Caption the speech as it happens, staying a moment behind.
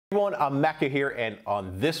everyone, I'm Mecca here, and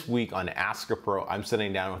on this week on Ask a Pro, I'm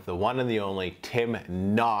sitting down with the one and the only Tim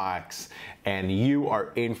Knox, and you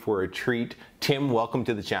are in for a treat. Tim, welcome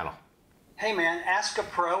to the channel. Hey man, Ask a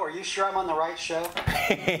Pro, are you sure I'm on the right show?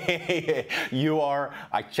 You are.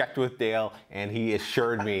 I checked with Dale, and he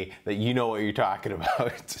assured me that you know what you're talking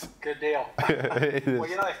about. Good deal. Well,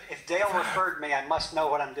 you know, if Dale referred me, I must know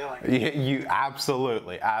what I'm doing. You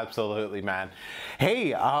absolutely, man.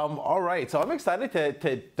 Hey, all right. So I'm excited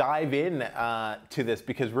to dive in to this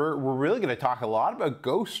because we're really going to talk a lot about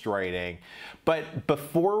ghostwriting. But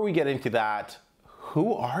before we get into that,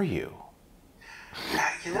 who are you?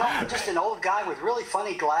 You know, I'm just an old guy with really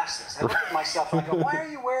funny glasses. I look at myself and I go, why are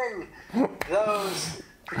you wearing those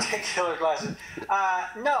particular glasses?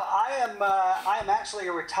 No, I am actually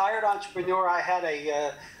a retired entrepreneur. I had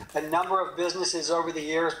a number of businesses over the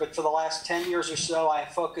years, but for the last 10 years or so, I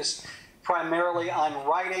have focused primarily on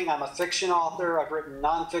writing. I'm a fiction author. I've written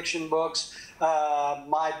nonfiction books.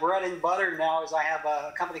 My bread and butter now is I have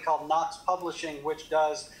a company called Knox Publishing, which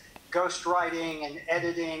does ghostwriting and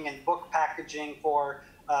editing and book packaging for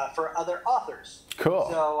other authors. Cool.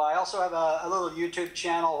 So I also have a little YouTube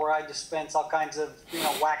channel where I dispense all kinds of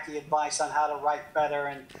wacky advice on how to write better,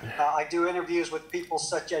 and I do interviews with people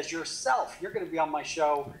such as yourself. You're going to be on my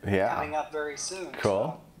show coming up very soon.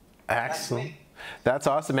 Cool. So Excellent. That's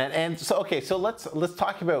awesome, man. And so, okay, so let's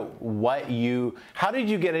talk about how did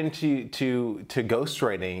you get into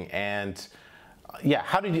ghostwriting, and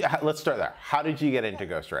let's start there. How did you get into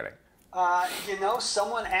ghostwriting?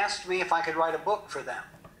 Someone asked me if I could write a book for them.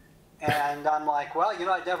 And I'm like, well,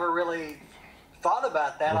 I never really thought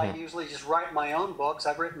about that. I usually just write my own books.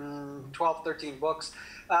 I've written 12, 13 books.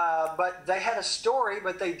 But they had a story,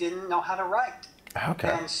 but they didn't know how to write. Okay.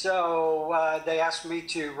 And so they asked me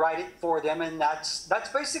to write it for them, and that's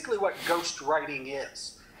basically what ghostwriting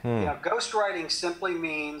is. Ghostwriting simply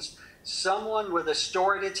means someone with a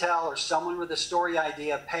story to tell or someone with a story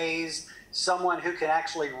idea pays someone who can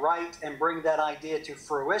actually write and bring that idea to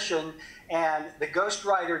fruition, and the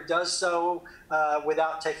ghostwriter does so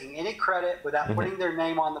without taking any credit, without putting their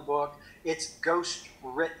name on the book. It's ghost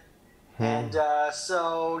written. And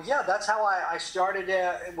so that's how I started.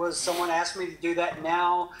 It was someone asked me to do that.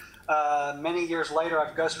 Now many years later,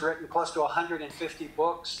 I've ghostwritten close to 150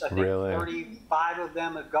 books. I think 35 of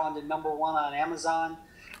them have gone to #1 on Amazon.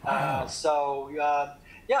 Wow.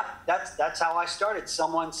 That's how I started.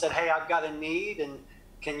 Someone said, hey, I've got a need, and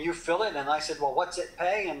can you fill it? And I said, well, what's it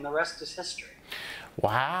pay? And the rest is history.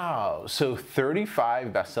 Wow. So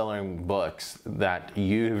 35 best-selling books that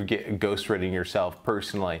you've ghostwritten yourself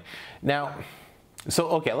personally. Now,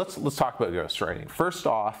 okay, let's talk about ghostwriting. First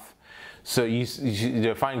off, so you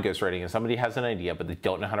define ghostwriting as somebody has an idea, but they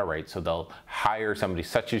don't know how to write, so they'll hire somebody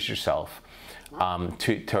such as yourself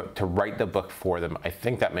to write the book for them. I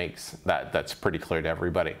think that's pretty clear to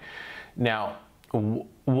everybody. Now,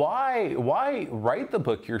 why write the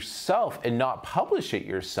book yourself and not publish it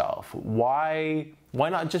yourself? Why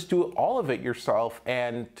not just do all of it yourself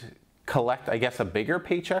and collect, I guess, a bigger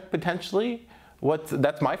paycheck potentially?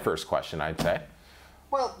 That's my first question, I'd say.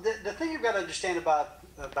 Well, the thing you've got to understand about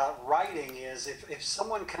writing is if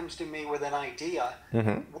someone comes to me with an idea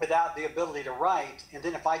without the ability to write, and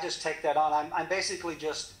then if I just take that on, I'm basically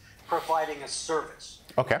just providing a service.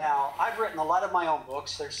 Okay. Now, I've written a lot of my own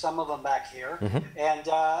books. There's some of them back here. And,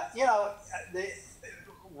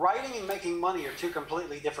 writing and making money are two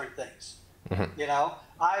completely different things.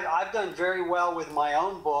 I've done very well with my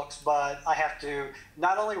own books, but I have to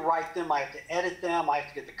not only write them, I have to edit them, I have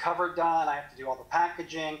to get the cover done, I have to do all the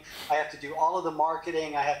packaging, I have to do all of the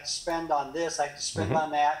marketing, I have to spend on this, I have to spend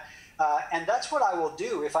on that. And that's what I will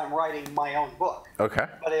do if I'm writing my own book. Okay.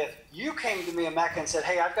 But if you came to me, Mecca, and said,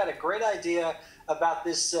 hey, I've got a great idea about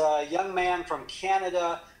this young man from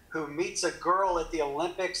Canada who meets a girl at the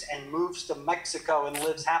Olympics and moves to Mexico and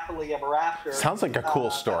lives happily ever after. Sounds like a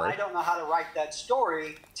cool story. I don't know how to write that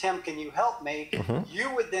story. Tim, can you help me?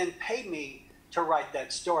 You would then pay me to write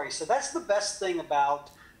that story. So that's the best thing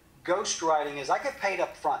about ghostwriting is I get paid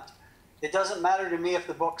up front. It doesn't matter to me if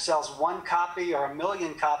the book sells 1 copy or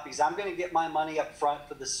 1,000,000 copies. I'm going to get my money up front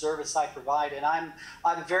for the service I provide, and I'm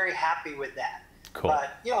very happy with that. Cool.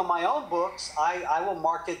 But my own books, I will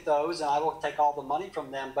market those and I will take all the money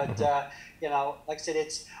from them. But like I said,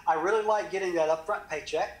 I really like getting that upfront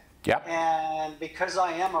paycheck. Yep. And because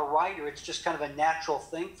I am a writer, it's just kind of a natural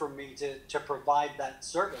thing for me to provide that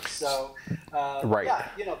service. So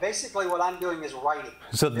basically what I'm doing is writing.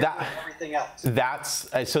 So everything else. That's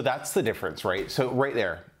the difference, right? So right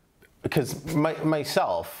there, because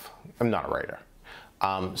myself, I'm not a writer.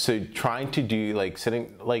 So trying to do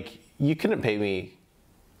you couldn't pay me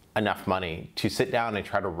enough money to sit down and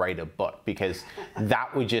try to write a book, because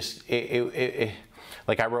that would just,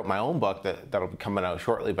 like I wrote my own book that'll be coming out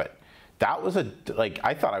shortly, but that was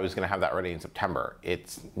I thought I was going to have that ready in September.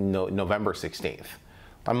 It's November 16th.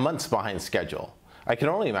 I'm months behind schedule. I can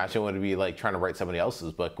only imagine what it'd be like trying to write somebody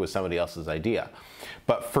else's book with somebody else's idea.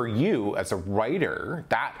 But for you as a writer,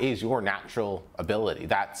 that is your natural ability.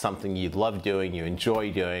 That's something you love doing, you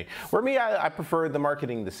enjoy doing. For me, I prefer the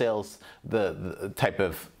marketing, the sales, the type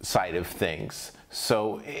of side of things.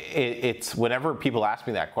 So it's whenever people ask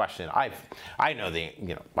me that question, I've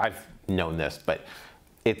known this, but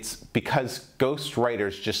it's because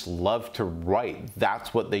ghostwriters just love to write.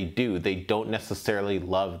 That's what they do. They don't necessarily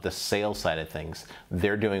love the sales side of things.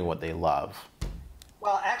 They're doing what they love.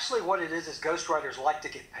 Well, actually what it is ghostwriters like to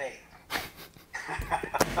get paid.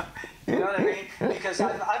 You know what I mean? Because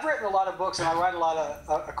I've written a lot of books and I write a lot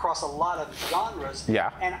of, across a lot of genres.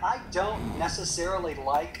 Yeah. And I don't necessarily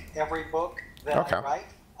like every book that I write.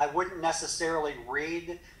 I wouldn't necessarily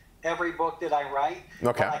read every book that I write.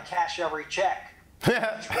 Okay. But I cash every check.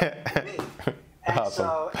 And awesome.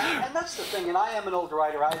 so, and that's the thing, and I am an old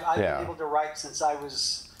writer. I've been able to write since I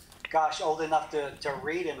was, old enough to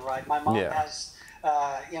read and write. My mom has,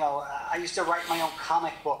 I used to write my own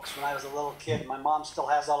comic books when I was a little kid, and my mom still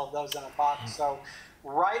has all of those in a box. So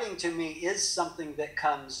writing to me is something that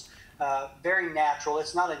comes very natural.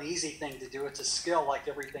 It's not an easy thing to do. It's a skill like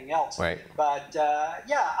everything else. Right. But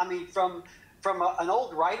yeah, I mean, from an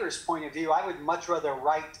old writer's point of view, I would much rather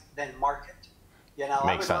write than market. You know,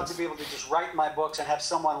 I would love to be able to just write my books and have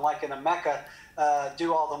someone like in Mecca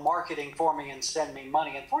do all the marketing for me and send me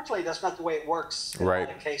money. Unfortunately, that's not the way it works in a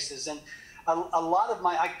lot of cases. And a lot of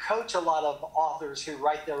I coach a lot of authors who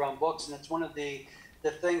write their own books, and it's one of the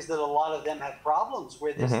things that a lot of them have problems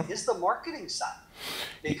with is the marketing side.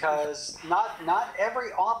 Because not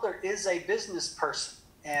every author is a business person.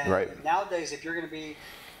 And nowadays, if you're going to be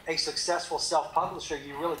a successful self-publisher,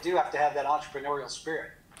 you really do have to have that entrepreneurial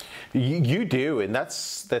spirit. You do, and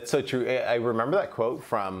that's so true. I remember that quote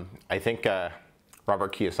from, I think,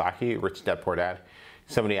 Robert Kiyosaki, Rich Dad Poor Dad.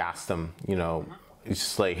 Somebody asked him, he's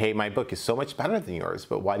just like, hey, my book is so much better than yours,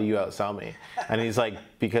 but why do you outsell me? And he's like,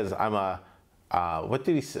 because I'm a, what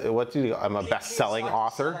did he say? I'm a best-selling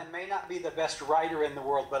author. I may not be the best writer in the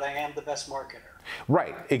world, but I am the best marketer.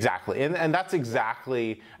 Right, exactly, and that's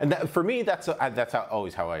exactly, and for me, that's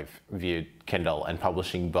always how I've viewed Kindle and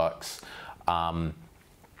publishing books.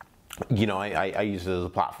 I use it as a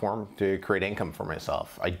platform to create income for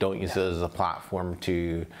myself. I don't use it as a platform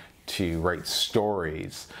to write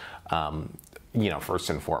stories, first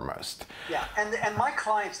and foremost. Yeah, and my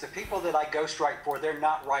clients, the people that I ghostwrite for, they're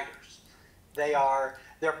not writers.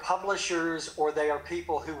 They're publishers, or they are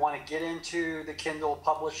people who want to get into the Kindle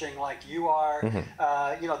publishing like you are.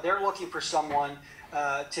 They're looking for someone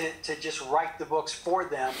to just write the books for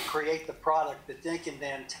them, create the product that they can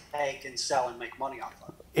then take and sell and make money off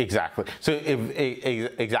of. Exactly. So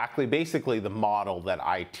exactly, basically the model that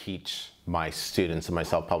I teach my students in my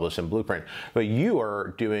self-publishing blueprint. But you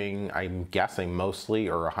are doing, I'm guessing, mostly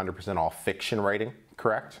or 100% all fiction writing,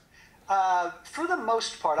 correct? For the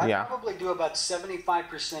most part, I probably do about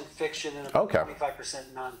 75% fiction and about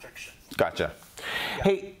 25% nonfiction. Gotcha. Yeah.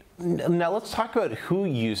 Hey, now let's talk about who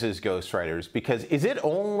uses ghostwriters, because is it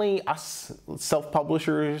only us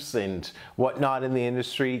self-publishers and whatnot in the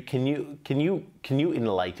industry? Can you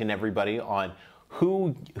enlighten everybody on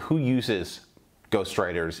who uses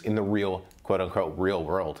ghostwriters in the real, quote-unquote, real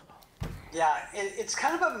world? Yeah, it's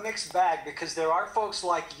kind of a mixed bag, because there are folks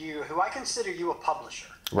like you who I consider you a publisher.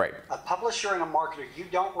 Right. A publisher and a marketer. You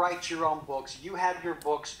don't write your own books. You have your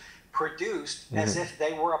books produced as if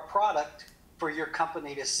they were a product for your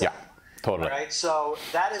company to sell. Yeah, totally. All right, so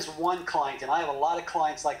that is one client, and I have a lot of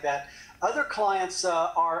clients like that. Other clients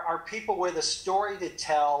are people with a story to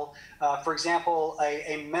tell. For example,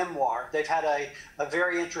 a memoir. They've had a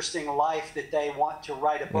very interesting life that they want to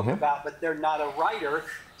write a book about, but they're not a writer.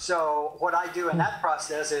 So what I do in that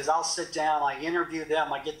process is I'll sit down, I interview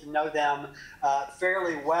them, I get to know them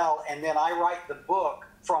fairly well, and then I write the book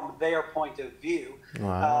from their point of view.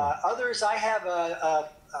 Wow. Others, I have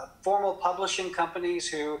formal publishing companies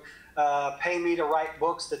who pay me to write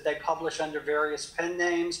books that they publish under various pen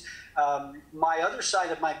names. My other side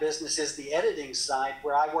of my business is the editing side,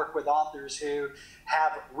 where I work with authors who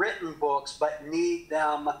have written books but need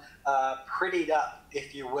them prettied up,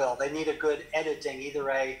 if you will. They need a good editing,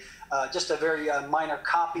 either just a very minor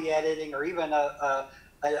copy editing, or even a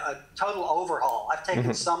total overhaul. I've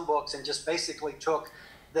taken some books and just basically took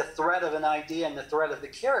the thread of an idea and the thread of the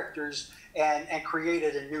characters and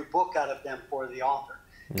created a new book out of them for the author.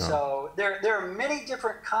 No. So there are many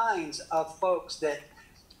different kinds of folks that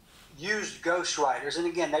used ghostwriters, and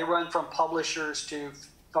again, they run from publishers to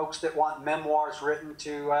folks that want memoirs written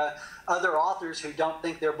to other authors who don't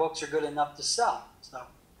think their books are good enough to sell. So,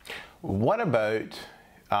 what about?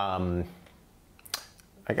 I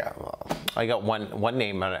got one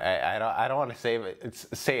name. I don't want to say it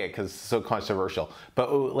because it's so controversial.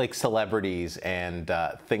 But like celebrities and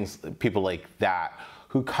things, people like that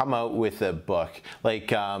who come out with a book.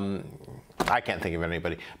 Like I can't think of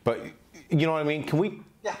anybody, but you know what I mean. Can we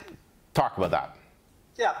talk about that?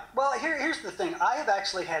 Yeah. Well, here's the thing. I have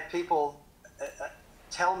actually had people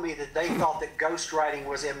tell me that they thought that ghostwriting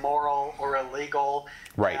was immoral or illegal.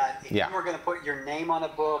 Right. If you were going to put your name on a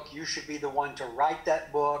book, you should be the one to write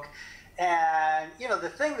that book. And you know, the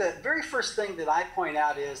very first thing that I point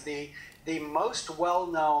out is the most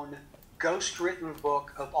well-known ghost-written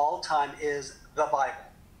book of all time is the Bible.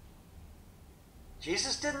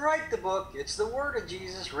 Jesus didn't write the book. It's the word of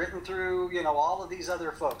Jesus written through, you know, all of these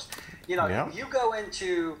other folks. You know, if you go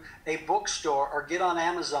into a bookstore or get on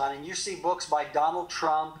Amazon and you see books by Donald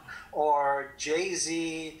Trump or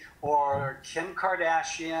Jay-Z or Kim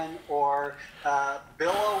Kardashian or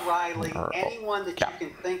Bill O'Reilly, anyone that you can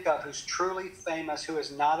think of who's truly famous who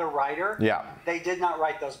is not a writer, they did not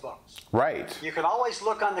write those books. Right. You can always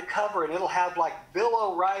look on the cover and it'll have like Bill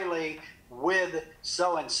O'Reilly with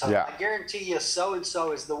so-and-so. I guarantee you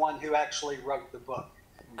so-and-so is the one who actually wrote the book.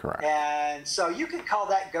 Correct. And so you can call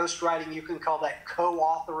that ghostwriting, you can call that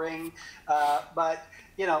co-authoring, but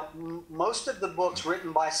you know, most of the books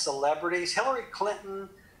written by celebrities, Hillary Clinton,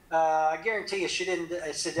 I guarantee you she didn't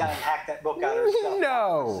sit down and hack that book out herself.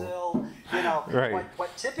 No. Brazil, you know,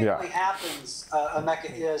 what typically happens,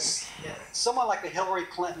 Emeka, is someone like a Hillary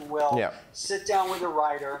Clinton will sit down with a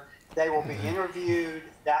writer, they will be interviewed,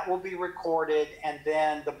 that will be recorded, and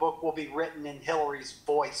then the book will be written in Hillary's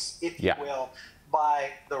voice, if you will, by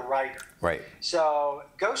the writer. Right. So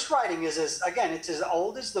ghostwriting is, it's as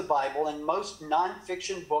old as the Bible, and most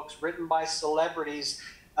nonfiction books written by celebrities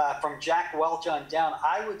from Jack Welch on down,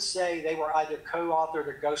 I would say they were either co-authored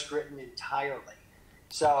or ghostwritten entirely.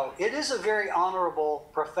 So it is a very honorable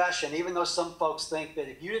profession, even though some folks think that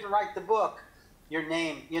if you didn't write the book, your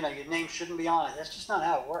name shouldn't be on it. That's just not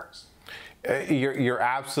how it works. You're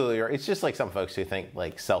absolutely right. It's just like some folks who think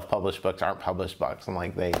like self-published books aren't published books. I'm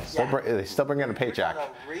like, they still bring in a paycheck. You're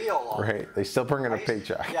not a real author. Right. They still bring in a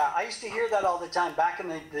paycheck. Yeah, I used to hear that all the time back in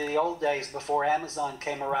the old days before Amazon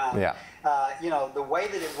came around. Yeah. You know, the way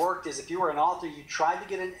that it worked is if you were an author, you tried to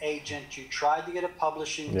get an agent, you tried to get a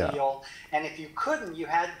publishing deal, and if you couldn't, you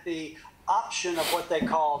had the option of what they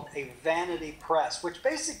called a vanity press, which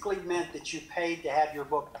basically meant that you paid to have your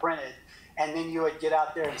book printed, and then you would get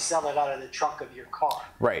out there and sell it out of the trunk of your car.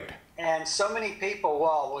 Right. And so many people,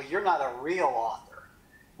 well, you're not a real author.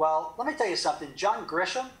 Well, let me tell you something. John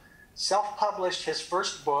Grisham self-published his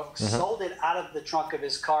first book, sold it out of the trunk of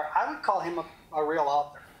his car. I would call him a real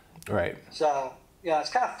author. Right. So, yeah,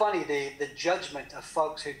 it's kind of funny, the judgment of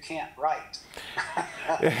folks who can't write.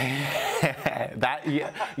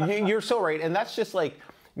 You're so right. And that's just like,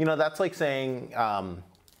 you know, that's like saying,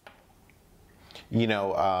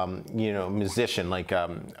 musician, like,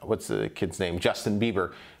 what's the kid's name? Justin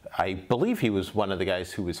Bieber. I believe he was one of the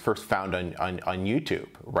guys who was first found on YouTube,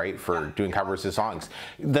 right, for doing covers of songs.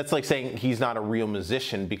 That's like saying he's not a real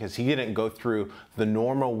musician because he didn't go through the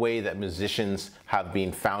normal way that musicians have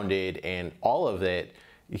been founded and all of it.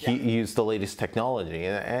 He used the latest technology.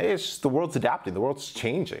 And it's just, the world's adapting. The world's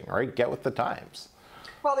changing, right? Get with the times.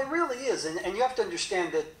 Well, it really is. And you have to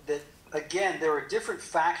understand that again, there are different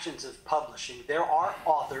factions of publishing. There are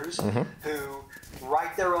authors who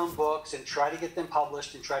write their own books and try to get them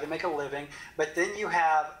published and try to make a living. But then you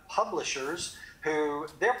have publishers who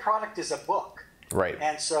their product is a book. Right.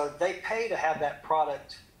 And so they pay to have that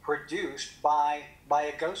product produced by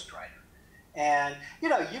a ghostwriter. And, you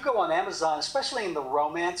know, you go on Amazon, especially in the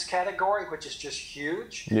romance category, which is just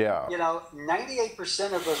huge. Yeah. You know,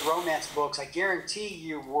 98% of those romance books, I guarantee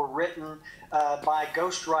you, were written by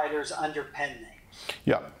ghostwriters under pen names.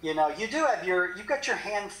 Yeah. You know, you've got your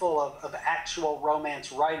handful of actual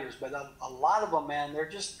romance writers, but a lot of them, man, they're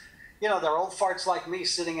just, you know, they're old farts like me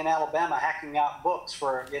sitting in Alabama hacking out books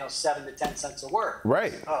for, 7 to 10 cents a word.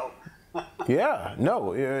 Right. So. Yeah,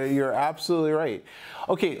 no, you're absolutely right.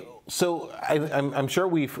 Okay, so I'm sure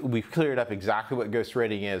we've cleared up exactly what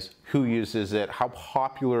ghostwriting is, who uses it, how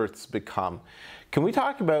popular it's become. Can we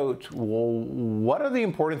talk about, well, what are the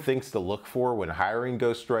important things to look for when hiring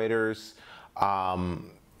ghostwriters?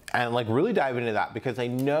 And like really dive into that, because I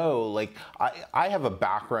know, like, I have a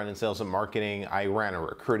background in sales and marketing. I ran a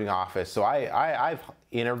recruiting office, so I've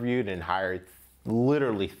interviewed and hired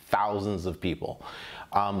literally thousands of people.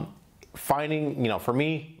 finding, for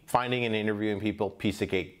me, finding and interviewing people, piece of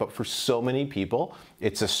cake. But for so many people,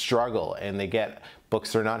 it's a struggle, and they get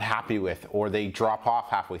books they're not happy with, or they drop off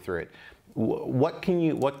halfway through it. What can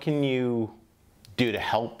you do to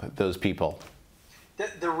help those people?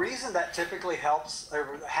 The reason that typically helps,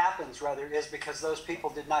 or happens rather, is because those people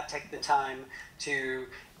did not take the time to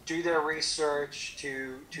do their research,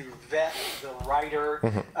 to vet the writer.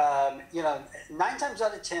 9 times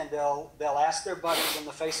out of 10, they'll ask their buddies in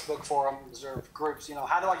the Facebook forums or groups,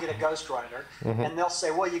 how do I get a ghostwriter? And they'll say,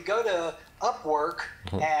 well, you go to Upwork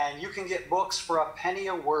and you can get books for a penny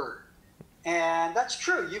a word. And that's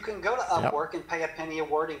true. You can go to Upwork and pay a penny a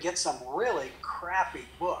word and get some really crappy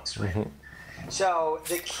books written. So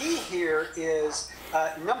the key here is,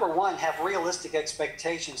 number one, have realistic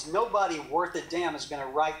expectations. Nobody worth a damn is going to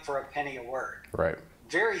write for a penny a word. Right.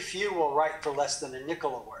 Very few will write for less than a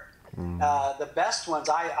nickel a word. The best ones,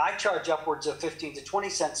 I charge upwards of 15 to 20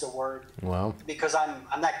 cents a word. Wow. Because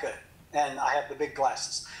I'm that good, and I have the big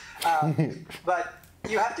glasses. But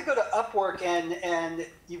you have to go to Upwork, and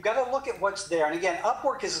you've got to look at what's there. And again,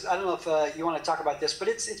 Upwork is, I don't know if you want to talk about this, but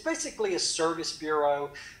it's basically a service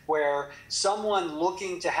bureau where someone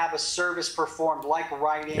looking to have a service performed, like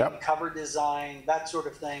writing, cover design, that sort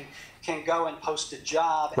of thing, can go and post a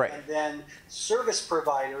job. Right. And then service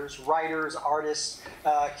providers, writers, artists,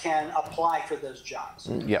 can apply for those jobs.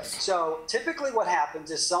 Yes. So typically what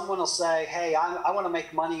happens is someone will say, hey, I want to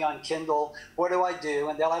make money on Kindle. What do I do?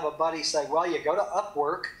 And they'll have a buddy say, well, you go to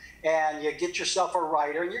Upwork and you get yourself a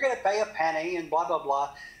writer, and you're going to pay a penny and blah, blah,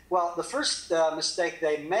 blah. Well, the first mistake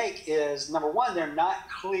they make is, number one, they're not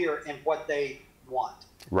clear in what they want.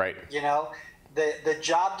 Right. The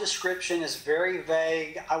job description is very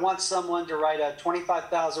vague. I want someone to write a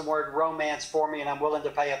 25,000 word romance for me, and I'm willing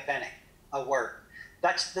to pay a penny a word.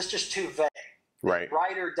 That's just too vague. Right. The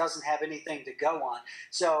writer doesn't have anything to go on.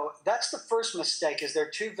 So that's the first mistake, is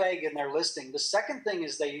they're too vague in their listing. The second thing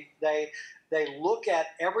is they look at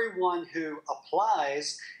everyone who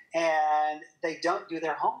applies, and they don't do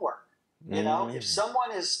their homework. If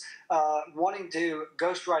someone is wanting to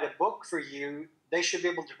ghostwrite a book for you, they should be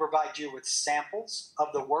able to provide you with samples of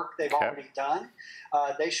the work they've already done.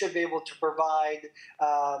 They should be able to provide,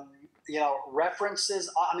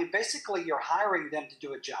 references. I mean, basically, you're hiring them to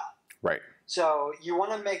do a job. Right. So you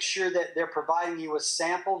want to make sure that they're providing you with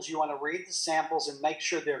samples. You want to read the samples and make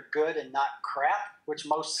sure they're good and not crap, which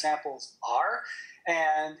most samples are.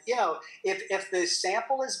 And, if the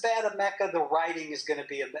sample is bad, Emeka, the writing is going to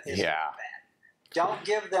be bad. Don't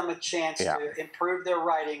give them a chance to improve their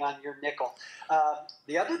writing on your nickel.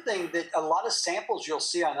 The other thing, that a lot of samples you'll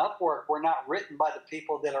see on Upwork were not written by the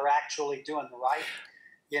people that are actually doing the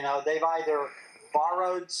writing. They've either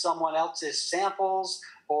borrowed someone else's samples,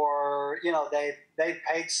 or they've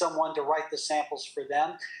paid someone to write the samples for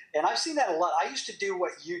them. And I've seen that a lot. I used to do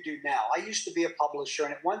what you do now. I used to be a publisher,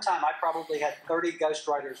 and at one time I probably had 30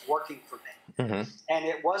 ghostwriters working for me. And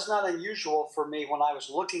it was not unusual for me, when I was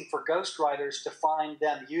looking for ghostwriters, to find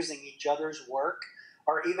them using each other's work,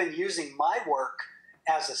 or even using my work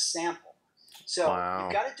as a sample. So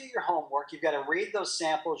you've got to do your homework. You've got to read those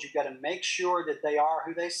samples. You've got to make sure that they are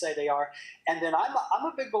who they say they are. And then I'm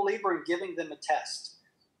a big believer in giving them a test.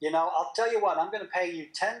 I'll tell you what, I'm going to pay you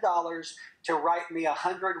 $10 to write me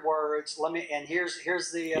 100 words. And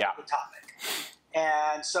here's the topic.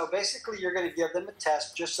 And so basically you're going to give them a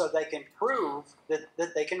test just so they can prove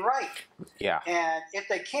that they can write. Yeah. And if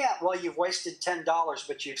they can't, well, you've wasted $10,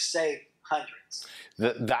 but you've saved hundreds.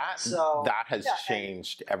 That has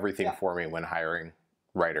changed everything for me when hiring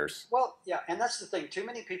writers. Well, yeah, and that's the thing. Too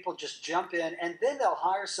many people just jump in, and then they'll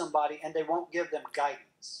hire somebody and they won't give them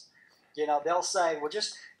guidance. They'll say, well,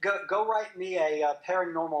 just go write me a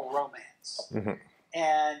paranormal romance.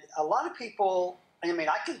 And a lot of people, I mean,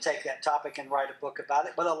 I can take that topic and write a book about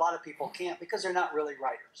it, but a lot of people can't, because they're not really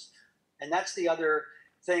writers. And that's the other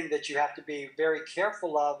thing that you have to be very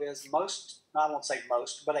careful of, is I won't say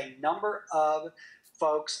most, but a number of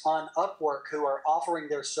folks on Upwork who are offering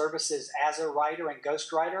their services as a writer and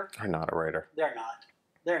ghostwriter are not a writer. They're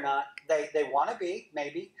not. They want to be,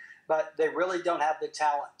 maybe, but they really don't have the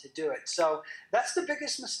talent to do it. So that's the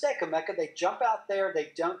biggest mistake, Emeka. They jump out there,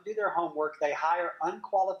 they don't do their homework, they hire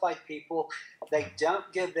unqualified people, they don't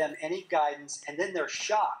give them any guidance, and then they're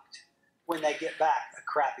shocked when they get back a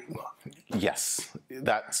crappy book. Yes,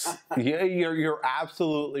 you're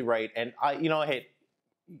absolutely right. And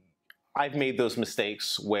I've made those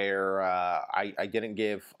mistakes where I didn't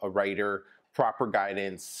give a writer proper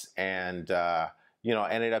guidance, and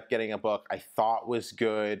ended up getting a book I thought was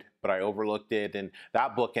good, but I overlooked it, and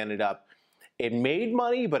that book it made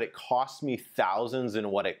money, but it cost me thousands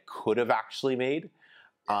in what it could have actually made.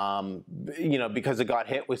 You know, because it got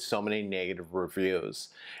hit with so many negative reviews,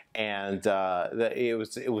 and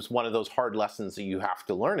it was one of those hard lessons that you have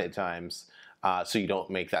to learn at times, so you don't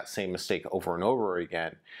make that same mistake over and over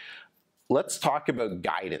again. Let's talk about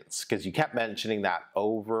guidance, because you kept mentioning that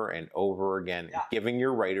over and over again, Yeah. giving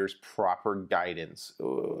your writers proper guidance.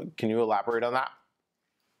 Can you elaborate on that?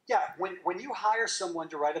 Yeah, when you hire someone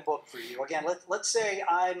to write a book for you, again, let's say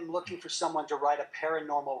I'm looking for someone to write a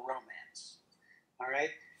paranormal romance. All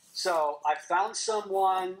right. So I found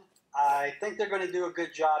someone. I think they're going to do a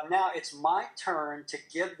good job. Now it's my turn to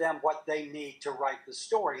give them what they need to write the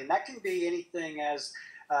story, and that can be anything as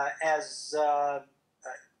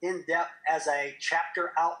in depth as a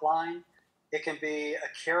chapter outline. It can be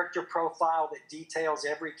a character profile that details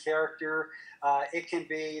every character. It can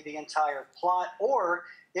be the entire plot, or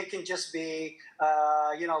it can just be,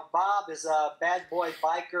 Bob is a bad boy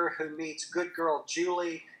biker who meets good girl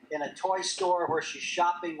Julie in a toy store where she's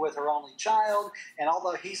shopping with her only child, and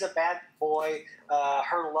although he's a bad boy,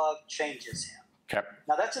 her love changes him. Okay.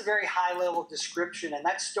 Now that's a very high-level description, and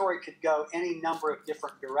that story could go any number of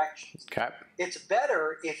different directions. Okay. It's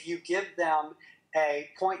better if you give them a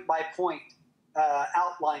point-by-point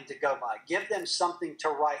outline to go by. Give them something to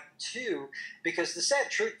write to, because the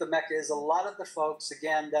sad truth, the Mecca, is a lot of the folks,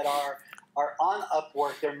 again, that are on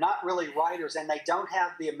Upwork, they're not really writers, and they don't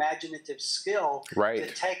have the imaginative skill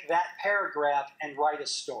to take that paragraph and write a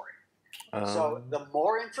story. So the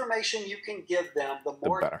more information you can give them, the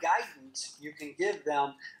more guidance you can give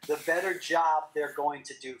them, the better job they're going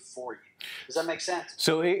to do for you. Does that make sense?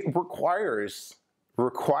 So it requires,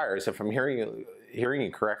 if I'm hearing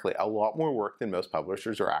you correctly, a lot more work than most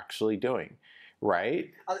publishers are actually doing, right?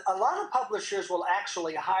 A lot of publishers will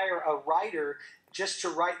actually hire a writer just to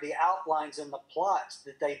write the outlines and the plots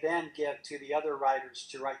that they then give to the other writers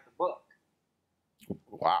to write the book.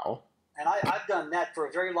 Wow. And I've done that for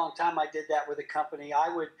a very long time. I did that with a company.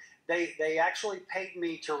 They actually paid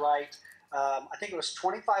me to write, I think it was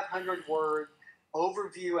 2,500 word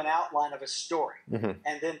overview and outline of a story. Mm-hmm.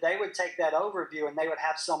 And then they would take that overview and they would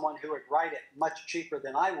have someone who would write it much cheaper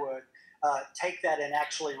than I would, take that and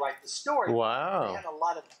actually write the story. Wow. They had a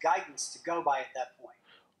lot of guidance to go by at that point.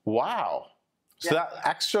 Wow. So that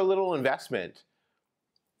extra little investment,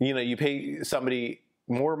 you pay somebody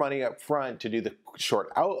more money up front to do the short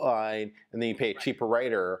outline, and then you pay a cheaper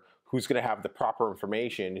writer who's going to have the proper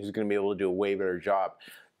information, who's going to be able to do a way better job.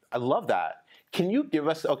 I love that. Can you give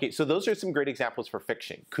us, okay, so those are some great examples for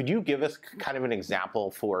fiction. Could you give us kind of an example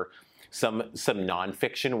for some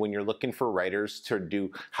nonfiction when you're looking for writers to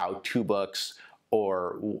do how-to books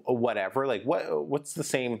or whatever? Like what's the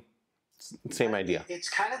same idea? It's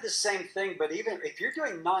kind of the same thing, but even if you're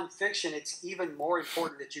doing nonfiction, it's even more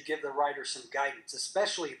important that you give the writer some guidance,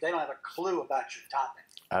 especially if they don't have a clue about your topic.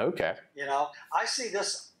 Okay. I see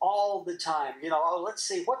this all the time. Let's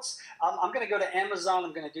see I'm going to go to Amazon.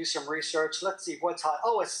 I'm going to do some research. Let's see what's hot.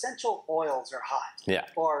 Oh, essential oils are hot. Yeah.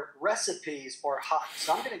 Or recipes are hot.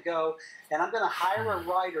 So I'm going to go and I'm going to hire a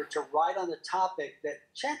writer to write on the topic that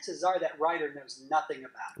chances are that writer knows nothing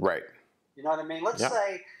about. Right. You know what I mean? Let's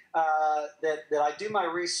say that I do my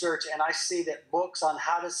research and I see that books on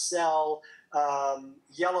how to sell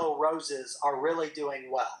yellow roses are really doing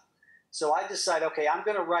well. So I decide, okay, I'm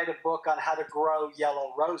going to write a book on how to grow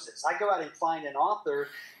yellow roses. I go out and find an author.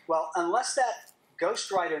 Well, unless that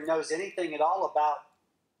ghostwriter knows anything at all about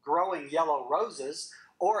growing yellow roses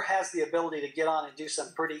or has the ability to get on and do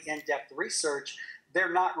some pretty in-depth research,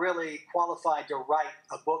 they're not really qualified to write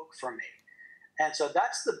a book for me. And so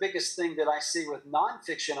that's the biggest thing that I see with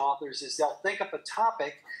nonfiction authors is they'll think up a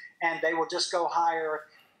topic and they will just go hire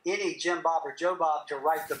any Jim Bob or Joe Bob to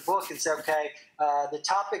write the book and say, okay, the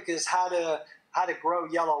topic is how to grow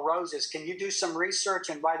yellow roses. Can you do some research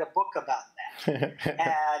and write a book about that?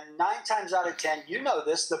 And 9 times out of 10,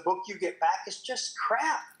 the book you get back is just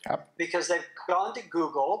crap. Yep. Because they've gone to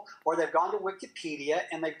Google or they've gone to Wikipedia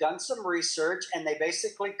and they've done some research and they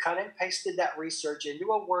basically cut and pasted that research into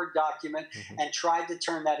a Word document and tried to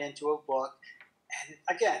turn that into a book.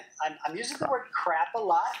 And again, I'm using the word crap a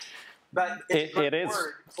lot. But it's a good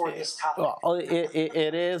word for this topic. Well,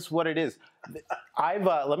 it is what it is.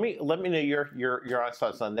 Let me know your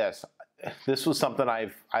thoughts on this. This was something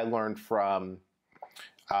I learned from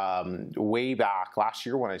way back last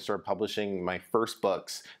year when I started publishing my first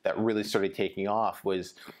books that really started taking off,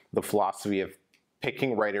 was the philosophy of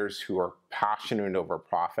picking writers who are passionate over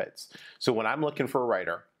profits. So when I'm looking for a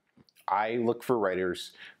writer, I look for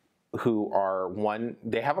writers who are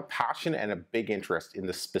they have a passion and a big interest in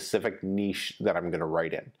the specific niche that I'm going to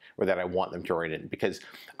write in, or that I want them to write in, because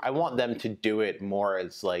I want them to do it more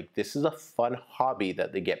as like, this is a fun hobby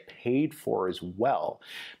that they get paid for as well,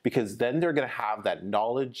 because then they're going to have that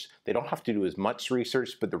knowledge. They don't have to do as much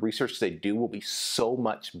research, but the research they do will be so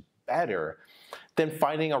much better than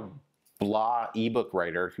finding a blah ebook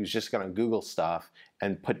writer who's just going to Google stuff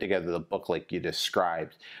and put together the book like you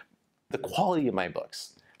described. The quality of my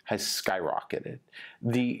books has skyrocketed.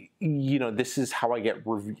 This is how I get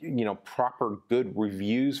proper good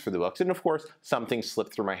reviews for the books, and of course some things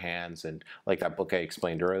slip through my hands, and like that book I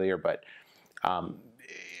explained earlier. But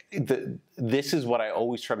this is what I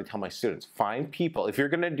always try to tell my students: find people. If you're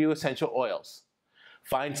going to do essential oils,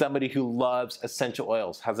 find somebody who loves essential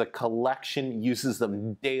oils, has a collection, uses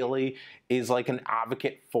them daily, is like an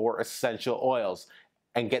advocate for essential oils,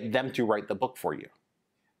 and get them to write the book for you.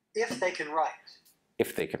 If they can write.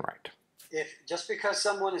 If they can write. If just because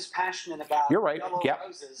someone is passionate about yellow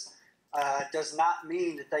roses does not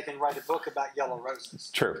mean that they can write a book about yellow roses.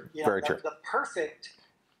 True, very true. The perfect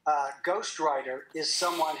ghostwriter is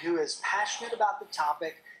someone who is passionate about the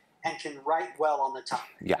topic and can write well on the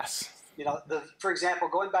topic. Yes. For example,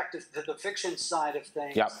 going back to the fiction side of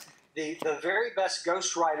things, the very best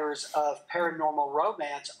ghostwriters of paranormal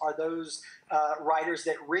romance are those writers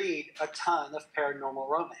that read a ton of paranormal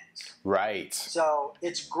romance. Right. So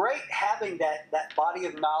it's great having that body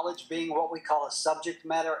of knowledge, being what we call a subject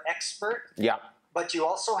matter expert. Yeah. But you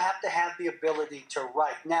also have to have the ability to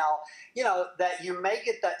write. Now, that you may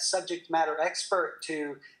get that subject matter expert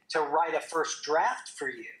to write a first draft for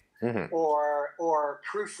you. Mm-hmm. Or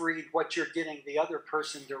proofread what you're getting the other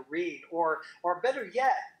person to read, or better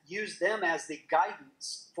yet, use them as the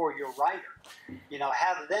guidance for your writer.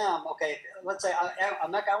 Have them, okay, let's say, I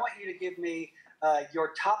want you to give me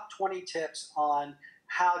your top 20 tips on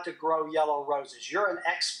how to grow yellow roses. You're an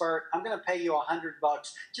expert. I'm going to pay you $100.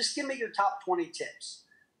 Just give me your top 20 tips.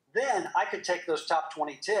 Then I could take those top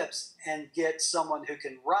 20 tips and get someone who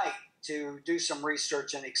can write to do some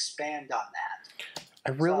research and expand on that. I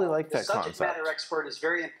really like that concept. The subject matter expert is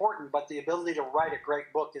very important, but the ability to write a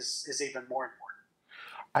great book is even more important.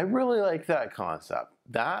 I really like that concept.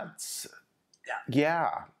 That's,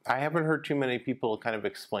 yeah. I haven't heard too many people kind of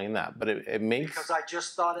explain that, but it makes... Because I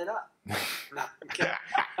just thought it up. No,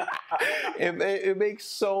 it makes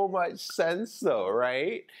so much sense, though,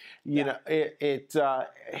 right? Yeah.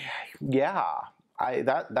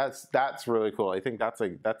 That's really cool. I think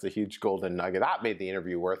that's a huge golden nugget. That made the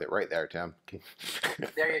interview worth it right there, Tim.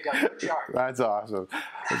 There you go. Good job. That's awesome.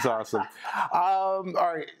 That's awesome. All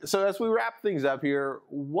right. So as we wrap things up here,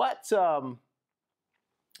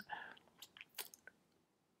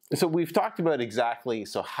 so we've talked about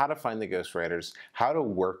how to find the ghostwriters, how to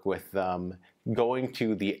work with them, going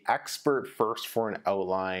to the expert first for an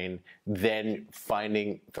outline, then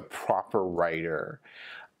finding the proper writer.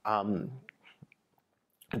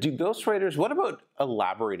 Do ghostwriters, what about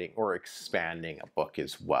elaborating or expanding a book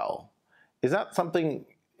as well? Is that something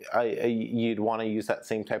you'd want to use that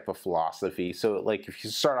same type of philosophy? So like if you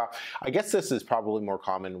start off, I guess this is probably more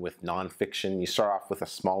common with nonfiction. You start off with a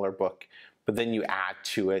smaller book, but then you add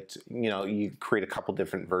to it, you create a couple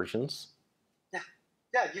different versions.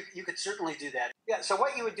 Yeah, you could certainly do that. Yeah, so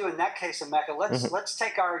what you would do in that case, Emeka, let's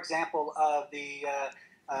take our example of the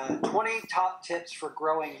 20 top tips for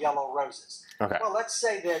growing yellow roses. Okay. Well, let's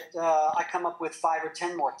say that I come up with 5 or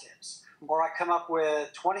 10 more tips, or I come up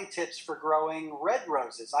with 20 tips for growing red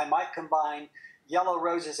roses. I might combine yellow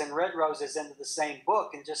roses and red roses into the same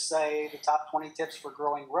book and just say the top 20 tips for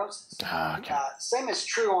growing roses. Okay. Same is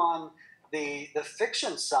true on the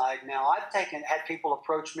fiction side. Now, I've had people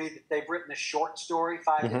approach me that they've written a short story,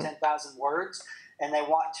 5 to 10,000 words, and they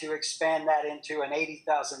want to expand that into an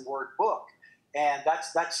 80,000 word book. And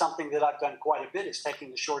that's something that I've done quite a bit, is taking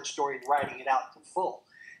the short story and writing it out to full.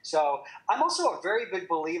 So I'm also a very big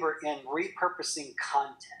believer in repurposing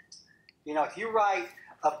content. If you write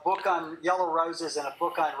a book on yellow roses and a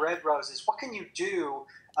book on red roses, what can you do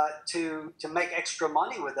to make extra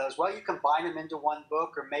money with those? Well, you combine them into one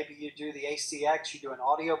book, or maybe you do the ACX, you do an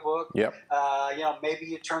audio book. Yep. Maybe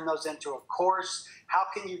you turn those into a course. How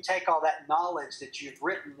can you take all that knowledge that you've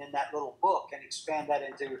written in that little book and expand that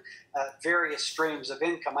into various streams of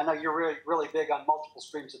income? I know you're really, really big on multiple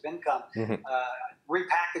streams of income.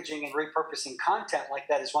 Repackaging and repurposing content like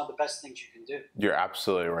that is one of the best things you can do. You're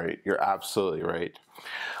absolutely right. You're absolutely right.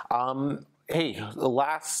 Hey,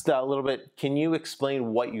 last little bit, can you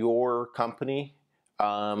explain what your company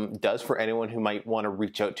does for anyone who might want to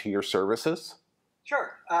reach out to your services?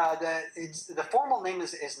 Sure. The formal name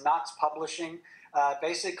is Knox Publishing.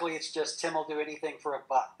 Basically, it's just Tim will do anything for $1.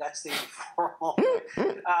 That's the informal.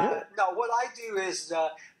 No, what I do is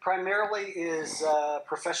primarily is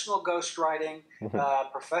professional ghostwriting,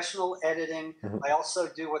 professional editing. I also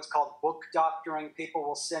do what's called book doctoring. People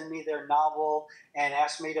will send me their novel and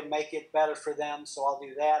ask me to make it better for them, so I'll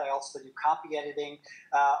do that. I also do copy editing.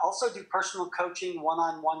 Also do personal coaching,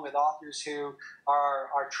 one-on-one with authors who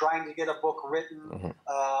are trying to get a book written.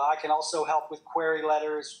 I can also help with query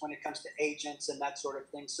letters when it comes to agents and that sort of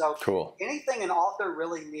thing. So Cool. anything an author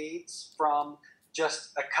really needs, from just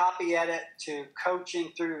a copy edit to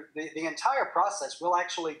coaching through the entire process, we'll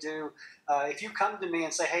actually do. If you come to me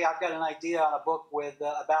and say, hey, I've got an idea on a book with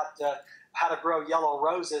about how to grow yellow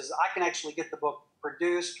roses, I can actually get the book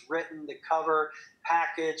produced, written, the cover,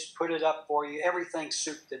 packaged, put it up for you, everything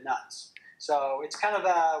soup to nuts. So it's kind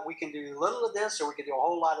of we can do a little of this or we can do a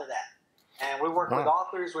whole lot of that. And we work with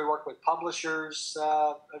authors, we work with publishers,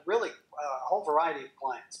 really a whole variety of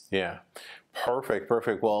clients. Yeah, perfect,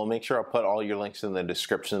 perfect. Well, I'll make sure I'll put all your links in the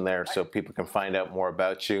description there so people can find out more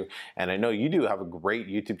about you. And I know you do have a great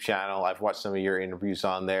YouTube channel. I've watched some of your interviews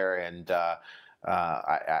on there, and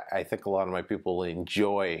I think a lot of my people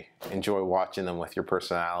enjoy watching them with your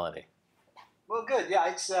personality. Well, good. Yeah,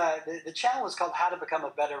 it's the channel is called How to Become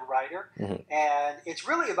a Better Writer, and it's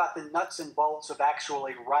really about the nuts and bolts of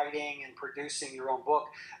actually writing and producing your own book.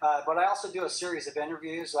 But I also do a series of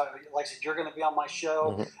interviews. Like I said, you're going to be on my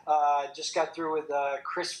show. Just got through with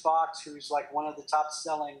Chris Fox, who's like one of the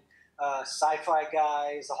top-selling sci-fi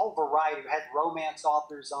guys, a whole variety. We had romance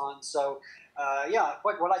authors on. So, yeah,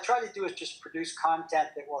 what I try to do is just produce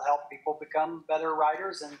content that will help people become better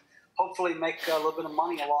writers and hopefully make a little bit of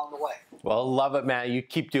money along the way. Well, love it, man. You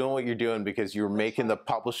keep doing what you're doing because you're making the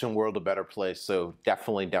publishing world a better place. So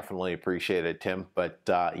definitely appreciate it, Tim. But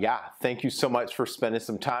yeah, thank you so much for spending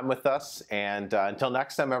some time with us. And until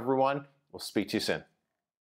next time, everyone, we'll speak to you soon.